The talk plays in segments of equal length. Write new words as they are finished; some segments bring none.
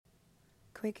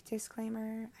Quick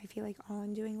disclaimer, I feel like all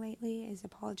I'm doing lately is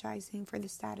apologizing for the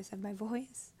status of my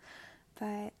voice,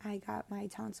 but I got my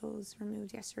tonsils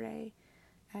removed yesterday,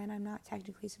 and I'm not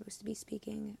technically supposed to be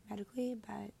speaking medically,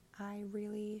 but I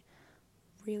really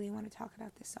want to talk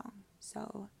about this song,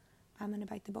 so I'm going to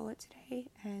bite the bullet today,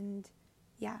 and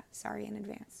yeah, sorry in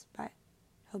advance, but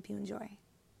hope you enjoy.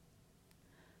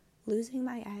 Losing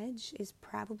My Edge is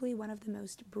probably one of the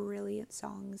most brilliant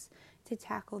songs to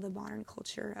tackle the modern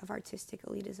culture of artistic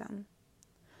elitism.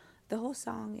 The whole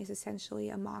song is essentially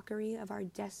a mockery of our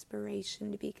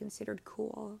desperation to be considered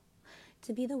cool,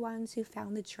 to be the ones who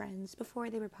found the trends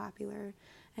before they were popular,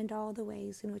 and all the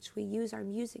ways in which we use our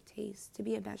music taste to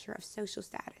be a measure of social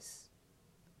status.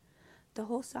 The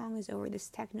whole song is over this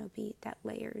techno beat that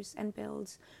layers and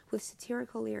builds with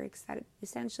satirical lyrics that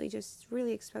essentially just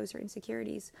really expose our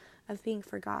insecurities of being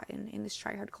forgotten in this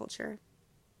try-hard culture.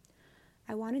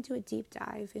 I want to do a deep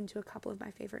dive into a couple of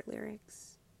my favorite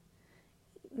lyrics.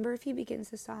 Murphy begins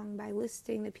the song by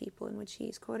listing the people in which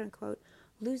he's quote-unquote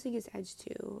losing his edge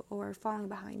to or falling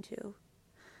behind to.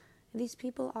 These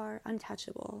people are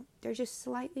untouchable. They're just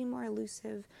slightly more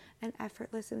elusive and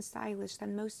effortless and stylish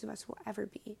than most of us will ever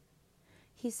be.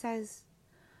 He says,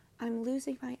 I'm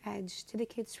losing my edge to the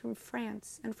kids from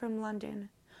France and from London,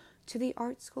 to the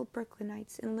art school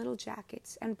Brooklynites in little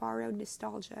jackets and borrowed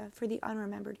nostalgia for the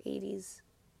unremembered 80s.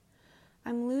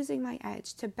 I'm losing my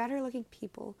edge to better-looking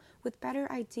people with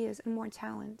better ideas and more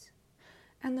talent.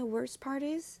 And the worst part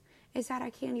is that I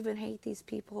can't even hate these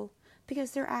people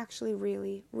because they're actually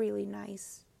really, really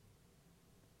nice.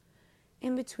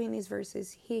 In between these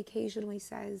verses, he occasionally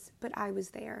says, but I was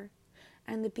there.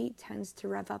 And the beat tends to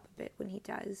rev up a bit when he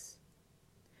does.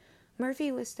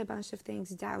 Murphy lists a bunch of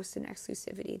things doused in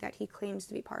exclusivity that he claims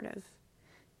to be part of.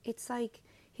 It's like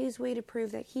his way to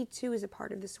prove that he too is a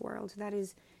part of this world that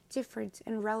is different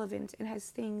and relevant and has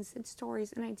things and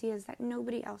stories and ideas that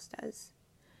nobody else does.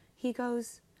 He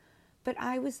goes, but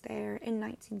I was there in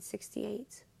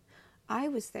 1968. I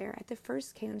was there at the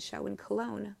first Cannes show in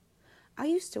Cologne. I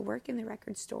used to work in the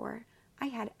record store. I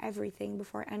had everything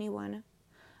before anyone.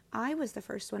 I was the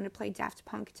first one to play Daft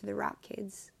Punk to the rock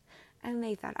kids, and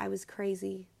they thought I was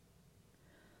crazy.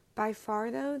 By far,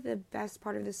 though, the best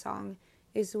part of the song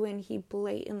is when he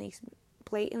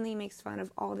blatantly makes fun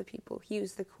of all the people who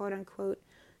use the quote-unquote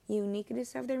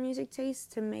uniqueness of their music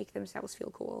taste to make themselves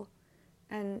feel cool.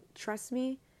 And trust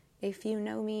me, if you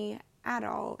know me at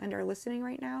all and are listening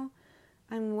right now,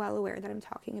 I'm well aware that I'm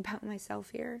talking about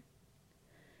myself here.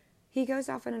 He goes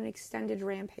off on an extended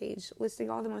rampage, listing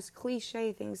all the most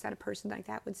cliche things that a person like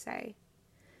that would say.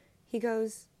 He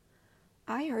goes,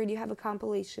 I heard you have a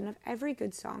compilation of every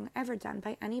good song ever done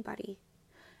by anybody.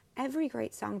 Every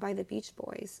great song by the Beach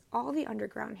Boys, all the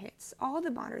underground hits, all the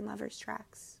Modern Lovers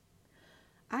tracks.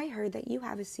 I heard that you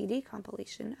have a CD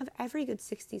compilation of every good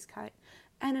 60s cut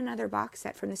and another box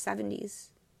set from the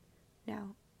 70s.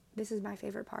 Now, this is my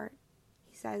favorite part.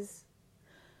 He says,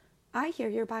 I hear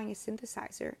you're buying a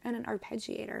synthesizer and an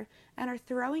arpeggiator and are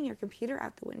throwing your computer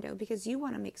out the window because you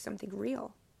want to make something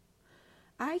real.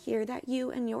 I hear that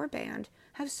you and your band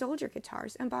have sold your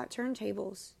guitars and bought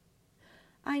turntables.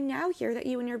 I now hear that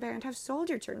you and your band have sold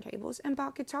your turntables and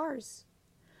bought guitars.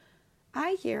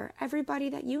 I hear everybody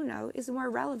that you know is more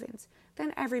relevant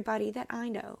than everybody that I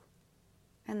know.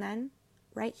 And then,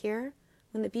 right here,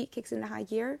 when the beat kicks into high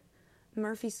gear,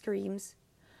 Murphy screams,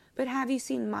 but have you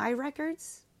seen my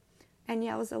records? And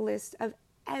yells a list of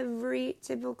every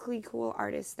typically cool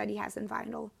artist that he has in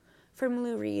vinyl, from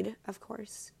Lou Reed, of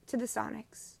course, to the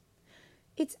Sonics.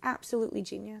 It's absolutely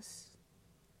genius.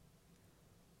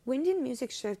 When did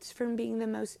music shift from being the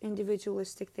most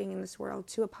individualistic thing in this world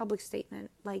to a public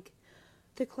statement like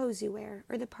the clothes you wear,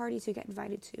 or the parties you get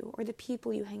invited to, or the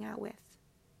people you hang out with?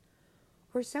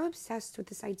 We're so obsessed with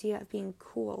this idea of being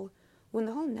cool when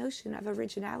the whole notion of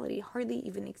originality hardly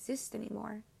even exists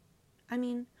anymore. I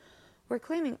mean, we're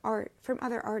claiming art from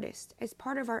other artists as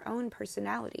part of our own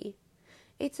personality.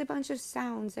 It's a bunch of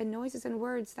sounds and noises and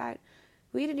words that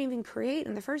we didn't even create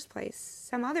in the first place.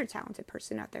 Some other talented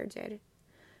person out there did.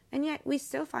 And yet we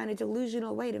still find a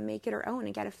delusional way to make it our own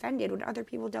and get offended when other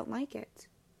people don't like it.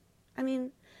 I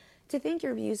mean, to think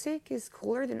your music is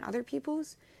cooler than other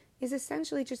people's is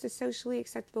essentially just a socially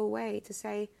acceptable way to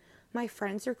say, my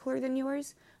friends are cooler than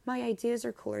yours, my ideas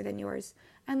are cooler than yours,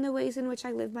 and the ways in which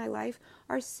I live my life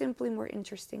are simply more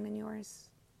interesting than yours.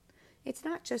 It's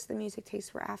not just the music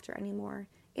taste we're after anymore,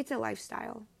 it's a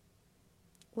lifestyle.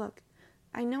 Look,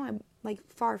 I know I'm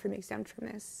far from exempt from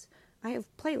this. I have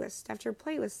playlist after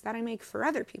playlist that I make for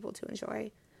other people to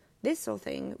enjoy. This whole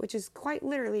thing, which is quite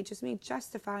literally just me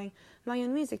justifying my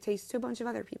own music taste to a bunch of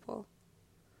other people.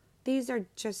 These are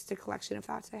just a collection of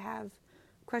thoughts I have,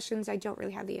 questions I don't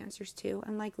really have the answers to,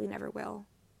 and likely never will.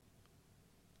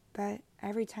 But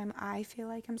every time I feel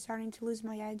like I'm starting to lose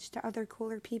my edge to other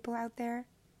cooler people out there,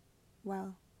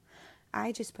 well,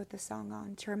 I just put the song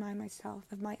on to remind myself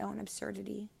of my own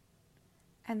absurdity.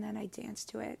 And then I dance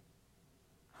to it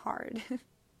hard.